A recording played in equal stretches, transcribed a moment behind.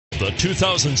the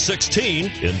 2016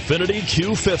 Infiniti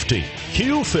Q50.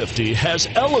 Q50 has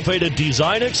elevated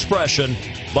design expression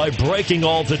by breaking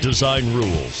all the design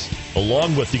rules.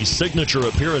 Along with the signature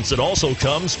appearance, it also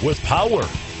comes with power.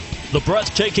 The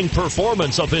breathtaking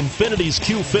performance of Infiniti's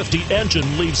Q50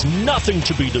 engine leaves nothing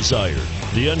to be desired.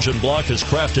 The engine block is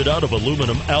crafted out of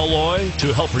aluminum alloy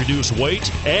to help reduce weight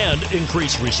and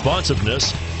increase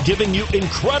responsiveness, giving you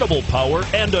incredible power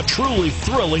and a truly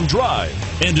thrilling drive.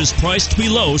 And is priced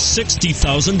below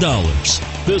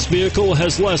 $60,000. This vehicle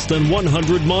has less than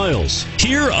 100 miles.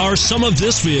 Here are some of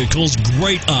this vehicle's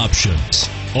great options: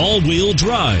 all-wheel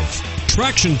drive,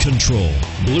 traction control,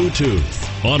 Bluetooth,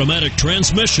 automatic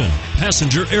transmission,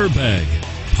 passenger airbag,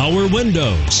 power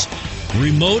windows,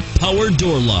 remote power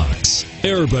door locks,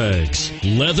 airbags,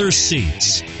 leather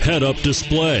seats, head-up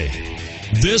display.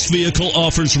 This vehicle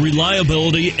offers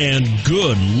reliability and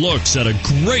good looks at a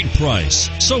great price.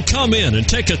 So come in and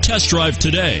take a test drive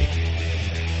today.